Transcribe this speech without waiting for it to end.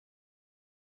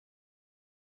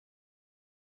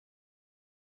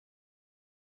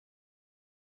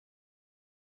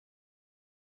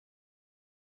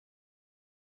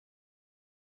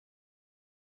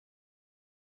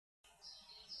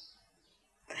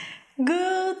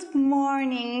Good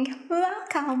morning,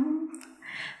 welcome.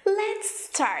 Let's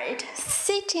start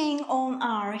sitting on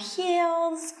our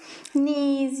heels,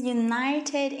 knees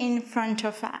united in front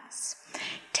of us.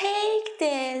 Take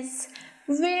this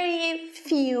very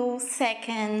few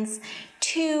seconds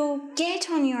to get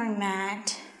on your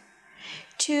mat,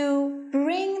 to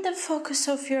bring the focus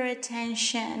of your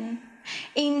attention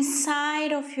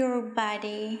inside of your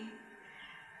body.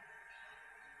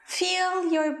 Feel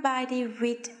your body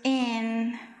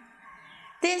within.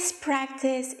 This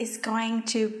practice is going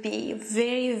to be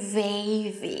very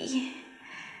wavy.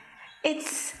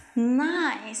 It's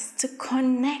nice to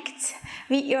connect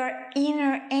with your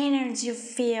inner energy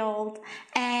field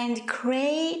and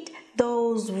create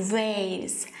those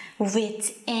waves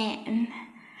within,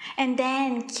 and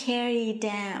then carry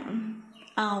them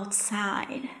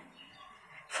outside.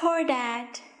 For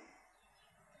that,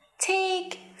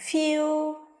 take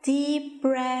few deep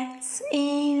breaths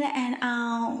in and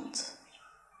out,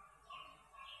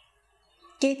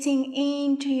 getting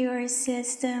into your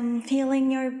system,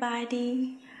 feeling your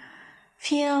body.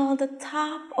 Feel the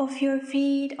top of your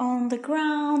feet on the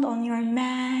ground, on your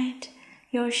mat,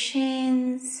 your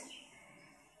shins.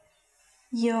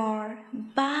 Your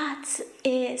butt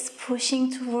is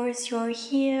pushing towards your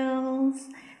heels.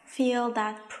 Feel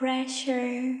that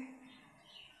pressure.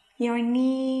 Your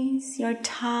knees, your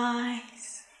thighs,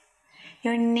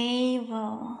 your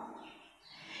navel.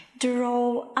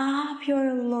 Draw up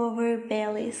your lower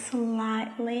belly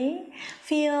slightly.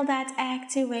 Feel that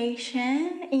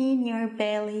activation in your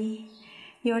belly,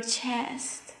 your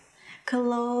chest.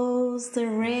 Close the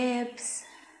ribs.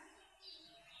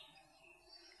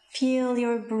 Feel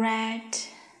your breath.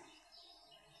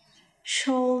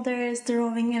 Shoulders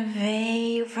drawing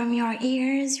away from your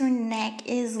ears. Your neck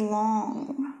is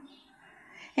long.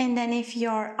 And then if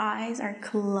your eyes are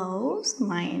closed,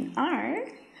 mine are,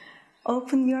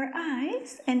 open your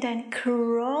eyes and then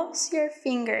cross your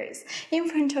fingers in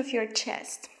front of your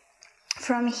chest.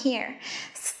 From here,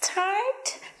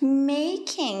 start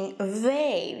making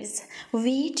waves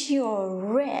with your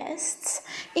wrists,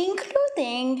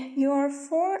 including your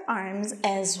forearms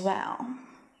as well.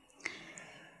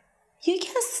 You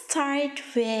can start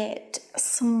with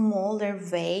smaller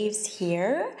waves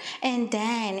here and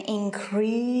then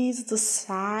increase the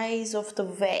size of the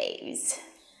waves.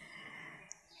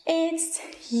 It's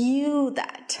you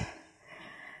that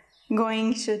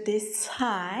going to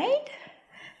decide.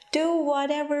 Do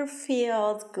whatever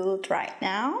feels good right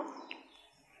now.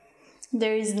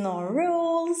 There is no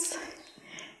rules.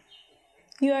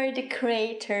 You are the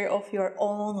creator of your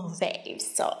own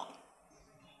waves, so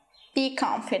be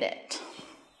confident.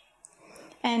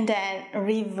 And then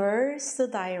reverse the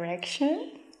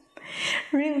direction.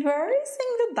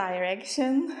 Reversing the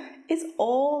direction is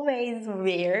always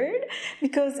weird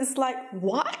because it's like,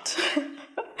 what?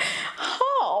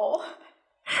 How?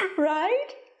 Right?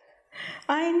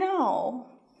 I know.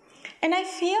 And I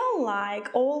feel like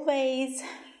always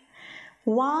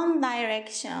one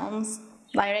direction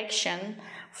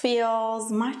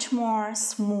feels much more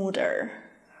smoother.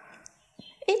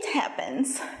 It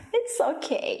happens. It's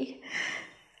okay.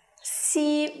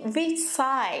 See which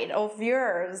side of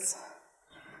yours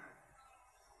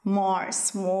more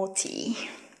smoothie.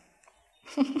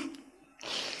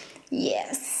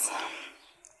 Yes.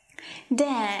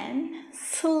 Then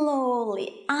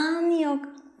slowly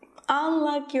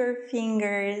unlock your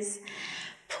fingers.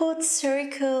 Put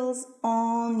circles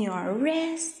on your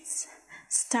wrists.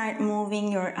 Start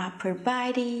moving your upper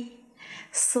body.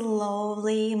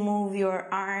 Slowly move your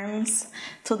arms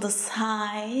to the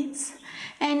sides.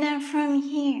 And then from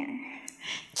here,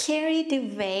 carry the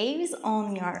waves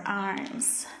on your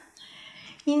arms.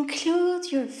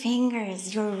 Include your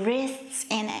fingers, your wrists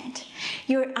in it,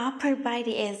 your upper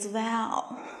body as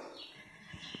well.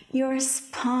 Your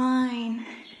spine,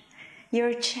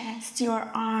 your chest,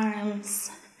 your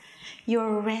arms,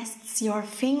 your wrists, your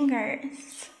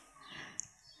fingers.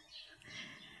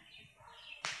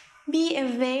 Be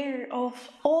aware of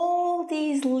all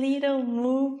these little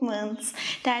movements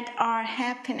that are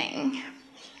happening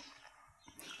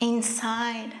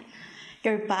inside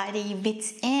your body,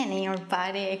 within your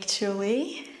body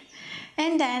actually.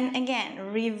 And then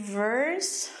again,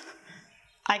 reverse.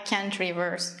 I can't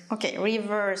reverse. Okay,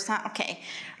 reverse. Okay,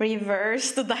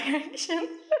 reverse the direction.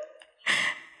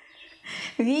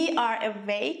 We are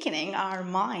awakening our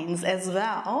minds as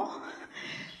well.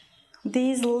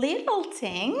 These little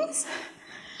things,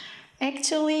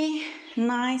 actually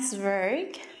nice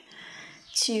work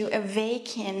to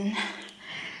awaken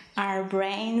our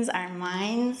brains, our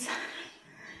minds.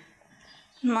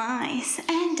 Nice.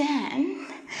 And then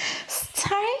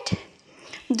start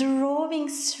drawing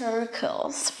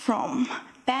circles from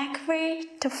backward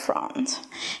to front.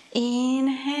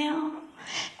 Inhale,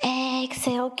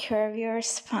 exhale, curve your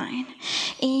spine.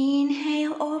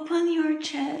 Inhale, open your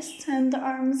chest and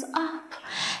arms up.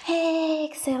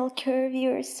 Exhale, curve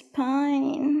your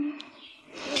spine.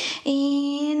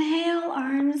 Inhale,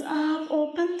 arms up,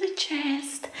 open the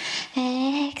chest.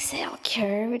 Exhale,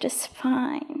 curve the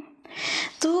spine.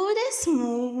 Do this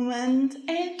movement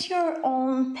at your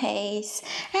own pace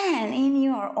and in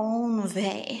your own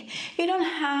way. You don't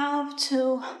have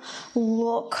to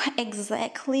look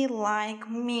exactly like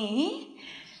me.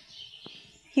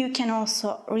 You can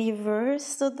also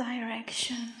reverse the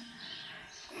direction.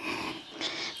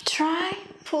 Try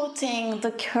putting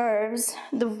the curves,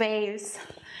 the waves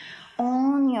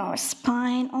on your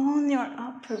spine, on your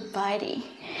upper body.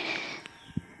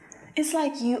 It's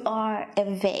like you are a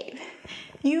wave.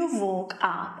 You woke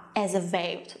up as a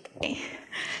wave today.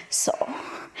 So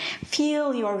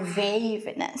feel your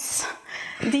waviness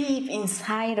deep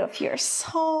inside of your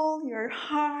soul, your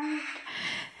heart,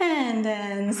 and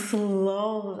then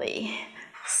slowly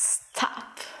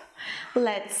stop.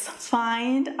 Let's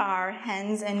find our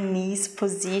hands and knees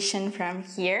position from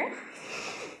here.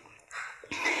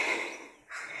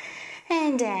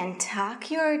 And then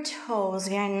tuck your toes.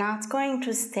 We are not going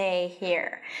to stay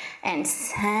here. And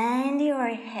send your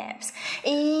hips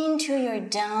into your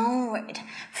downward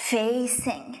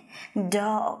facing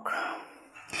dog.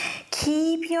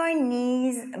 Keep your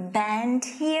knees bent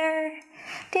here.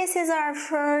 This is our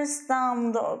first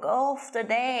down dog of the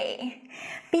day.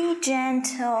 Be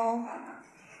gentle.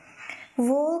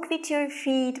 Walk with your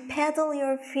feet, pedal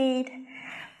your feet.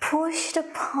 Push the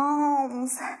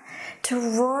palms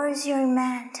towards your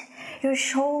mat. Your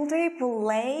shoulder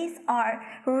blades are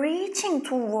reaching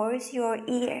towards your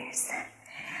ears.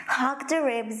 Hug the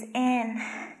ribs in.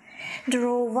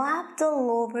 Draw up the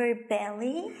lower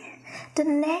belly. The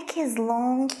neck is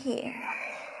long here.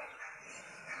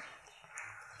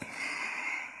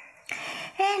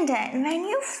 And then when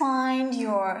you find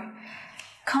your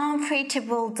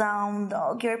comfortable down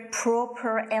dog, your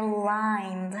proper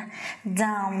aligned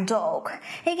down dog,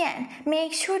 again,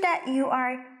 make sure that you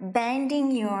are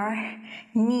bending your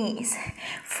knees.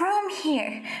 From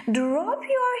here, drop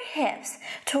your hips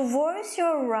towards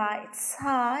your right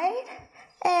side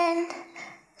and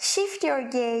shift your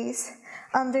gaze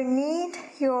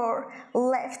underneath your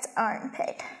left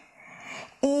armpit.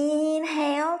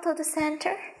 Inhale to the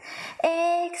center.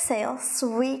 Exhale,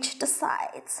 switch the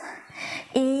sides.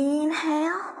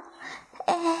 Inhale,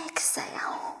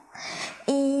 exhale.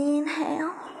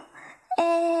 Inhale,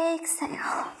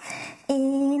 exhale.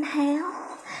 Inhale,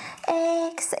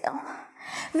 exhale.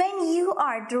 When you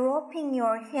are dropping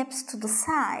your hips to the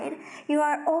side, you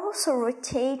are also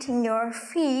rotating your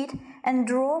feet and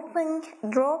dropping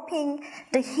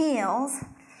the heels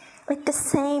with the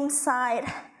same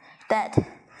side that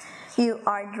you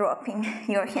are dropping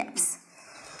your hips.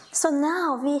 So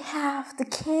now we have the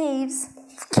caves,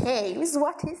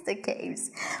 what is the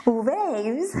caves?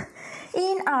 Waves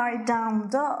in our down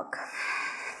dog.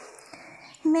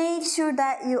 Make sure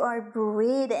that you are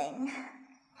breathing.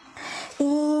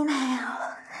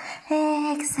 Inhale,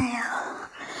 exhale,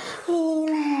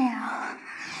 inhale,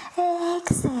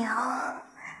 exhale.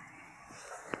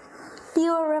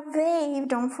 You're a wave,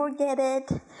 don't forget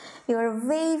it. You're a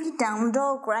wavy down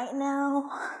dog right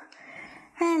now.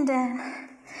 And then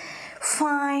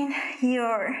find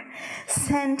your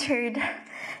centered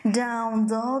down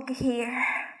dog here.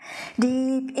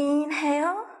 Deep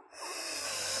inhale.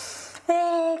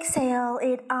 Exhale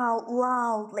it out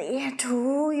loudly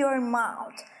through your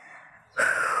mouth.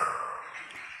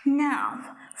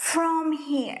 Now, from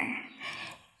here,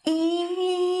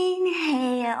 inhale.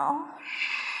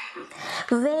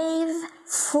 Wave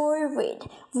forward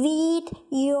with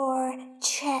your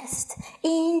chest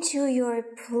into your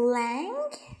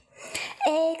plank.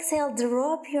 Exhale,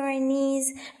 drop your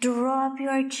knees, drop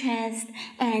your chest,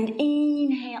 and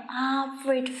inhale,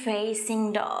 upward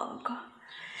facing dog.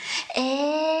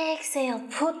 Exhale,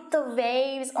 put the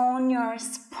waves on your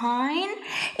spine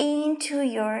into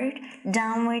your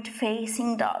downward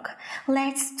facing dog.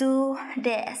 Let's do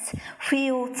this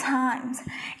few times.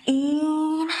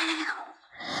 Inhale,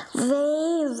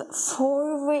 wave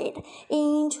forward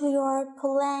into your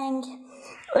plank.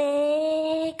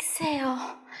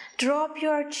 Exhale, drop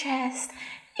your chest.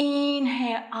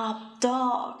 Inhale, up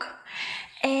dog.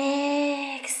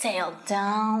 Exhale,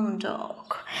 down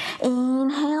dog.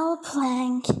 Inhale,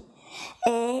 plank.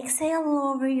 Exhale,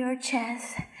 lower your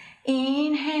chest.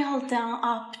 Inhale, down,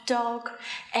 up dog.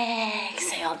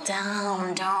 Exhale,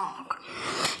 down dog.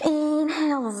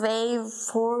 Inhale, wave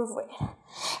forward.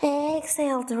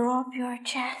 Exhale, drop your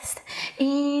chest.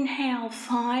 Inhale,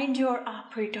 find your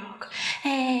upper dog.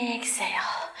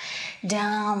 Exhale,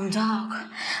 down dog.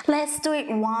 Let's do it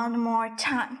one more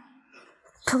time.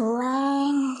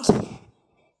 Plank,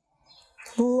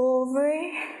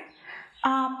 lower,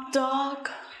 up dog.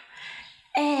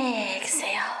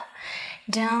 Exhale,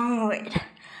 downward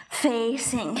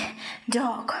facing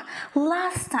dog.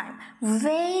 Last time,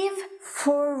 wave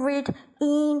forward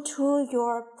into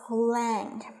your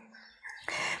plank.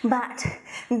 But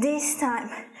this time,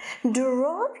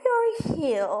 drop your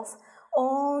heels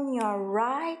on your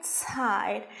right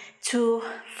side to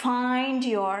find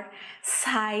your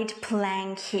side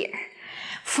plank here.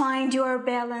 Find your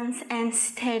balance and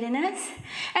steadiness,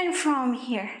 and from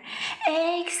here,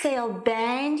 exhale,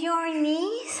 bend your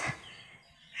knees.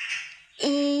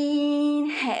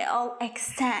 Inhale,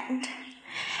 extend.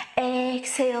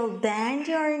 Exhale, bend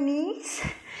your knees.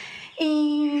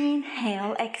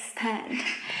 Inhale, extend.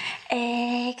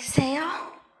 Exhale,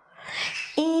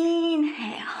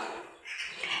 inhale.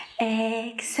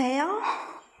 Exhale,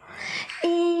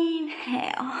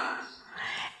 inhale.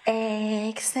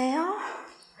 Exhale,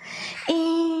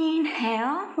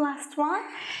 inhale. Last one.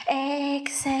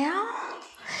 Exhale,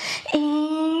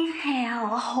 inhale.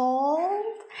 Hold.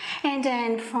 And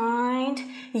then find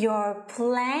your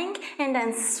plank and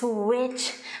then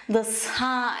switch the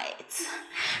sides.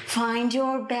 Find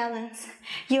your balance,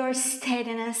 your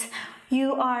steadiness.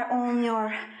 You are on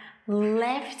your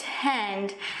left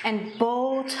hand and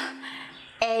both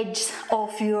edges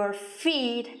of your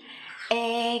feet.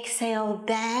 Exhale,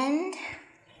 bend.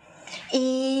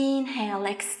 Inhale,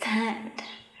 extend.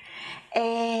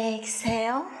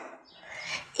 Exhale,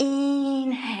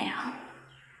 inhale.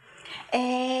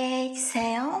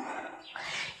 Exhale,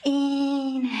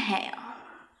 inhale.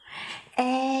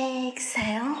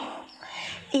 Exhale,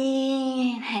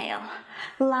 inhale.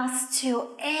 Last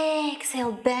two.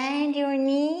 Exhale, bend your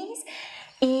knees.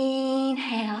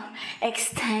 Inhale,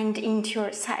 extend into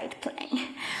your side plank.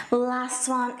 Last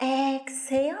one.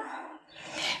 Exhale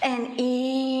and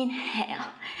inhale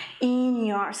in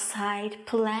your side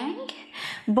plank.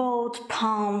 Both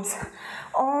palms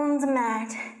on the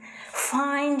mat.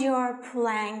 Find your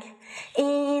plank.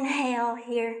 Inhale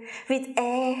here with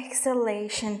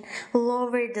exhalation.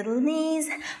 Lower the knees,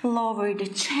 lower the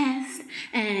chest,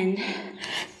 and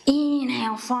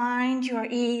inhale. Find your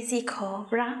easy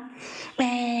cobra.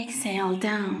 Exhale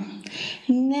down.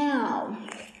 Now,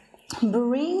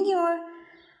 bring your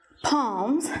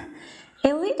palms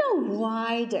a little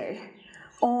wider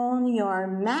on your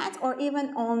mat or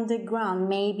even on the ground,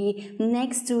 maybe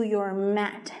next to your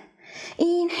mat.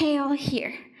 Inhale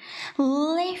here.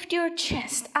 Lift your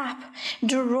chest up.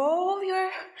 Draw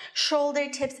your shoulder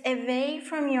tips away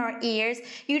from your ears.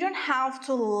 You don't have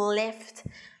to lift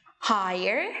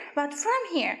higher, but from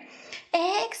here,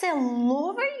 exhale,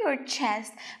 lower your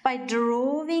chest by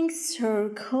drawing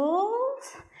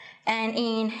circles and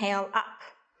inhale up.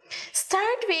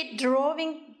 Start with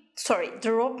dropping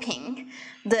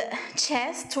the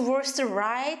chest towards the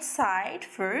right side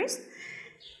first.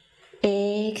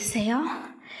 Exhale,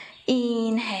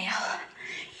 inhale,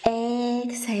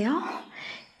 exhale,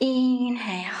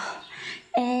 inhale,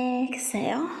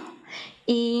 exhale,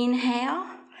 inhale,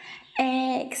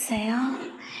 exhale,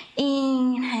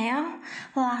 inhale.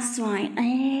 Last one.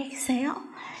 Exhale,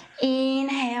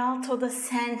 inhale to the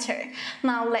center.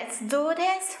 Now let's do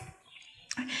this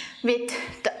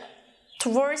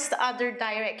towards the other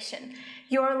direction.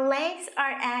 Your legs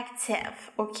are active,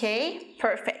 okay?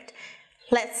 Perfect.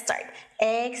 Let's start.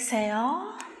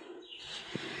 Exhale,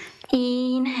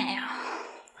 inhale,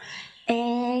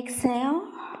 exhale,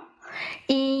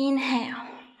 inhale.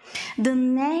 The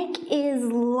neck is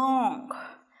long.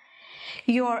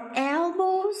 Your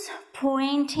elbows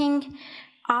pointing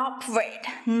upward,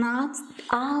 not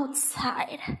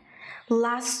outside.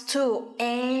 Last two.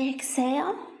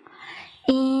 Exhale,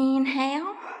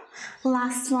 inhale.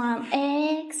 Last one.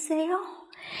 Exhale,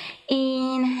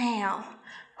 inhale.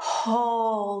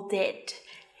 Hold it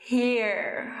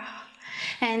here.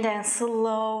 And then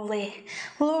slowly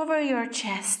lower your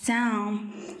chest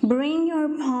down. Bring your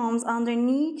palms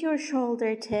underneath your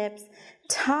shoulder tips.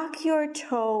 Tuck your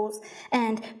toes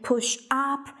and push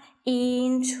up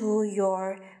into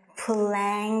your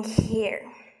plank here.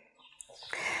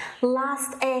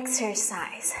 Last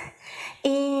exercise.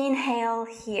 Inhale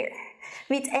here.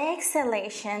 With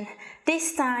exhalation,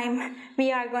 this time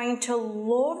we are going to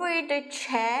lower the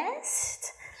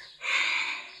chest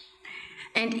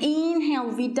And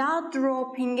inhale without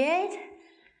dropping it.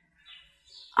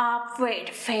 Upward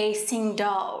facing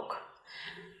dog.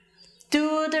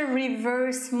 Do the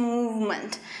reverse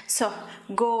movement. So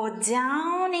go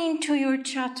down into your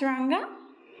chaturanga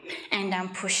and then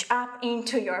push up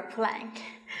into your plank.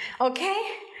 Okay?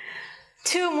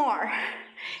 2 more.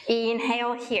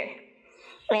 Inhale here.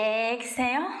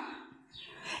 Exhale.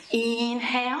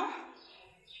 Inhale.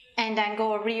 And then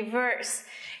go reverse.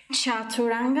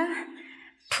 Chaturanga,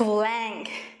 plank.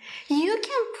 You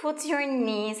can put your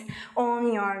knees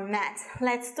on your mat.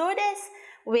 Let's do this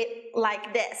with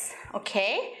like this,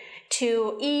 okay?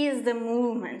 To ease the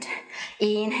movement.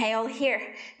 Inhale here,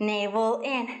 navel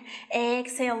in.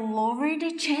 Exhale, lower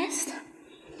the chest.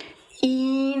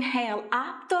 Inhale,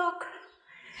 up dog.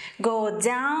 Go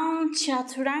down,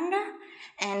 chaturanga,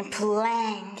 and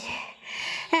plank.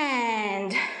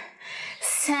 And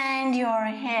send your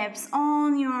hips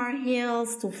on your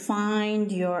heels to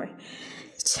find your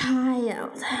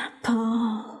child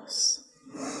pose.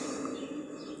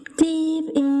 Deep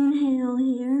inhale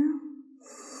here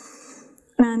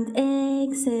and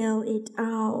exhale it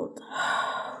out.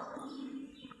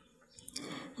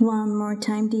 One more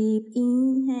time, deep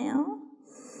inhale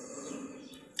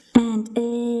and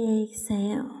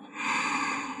exhale.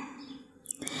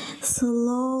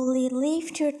 Slowly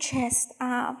lift your chest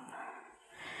up.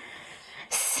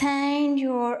 Send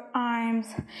your arms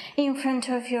in front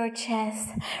of your chest,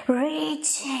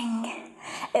 reaching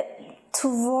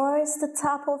towards the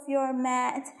top of your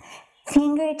mat.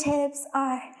 Fingertips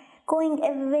are going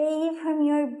away from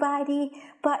your body,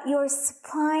 but your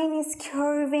spine is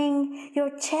curving.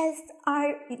 Your chest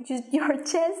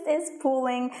is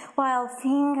pulling while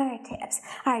fingertips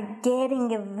are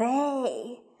getting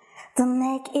away. The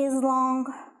neck is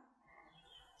long.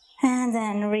 And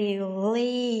then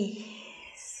release.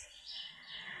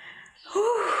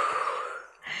 Whew.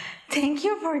 Thank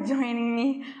you for joining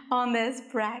me on this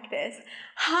practice.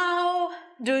 How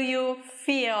do you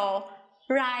feel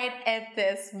right at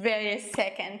this very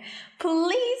second?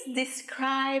 Please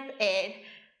describe it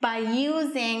by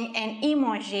using an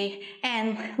emoji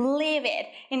and leave it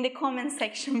in the comment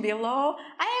section below.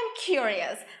 I am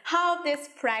curious how this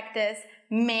practice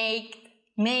made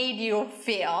you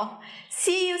feel.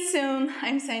 See you soon.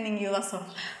 I'm sending you lots of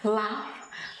love,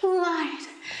 light,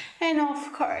 and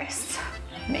of course,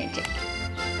 magic.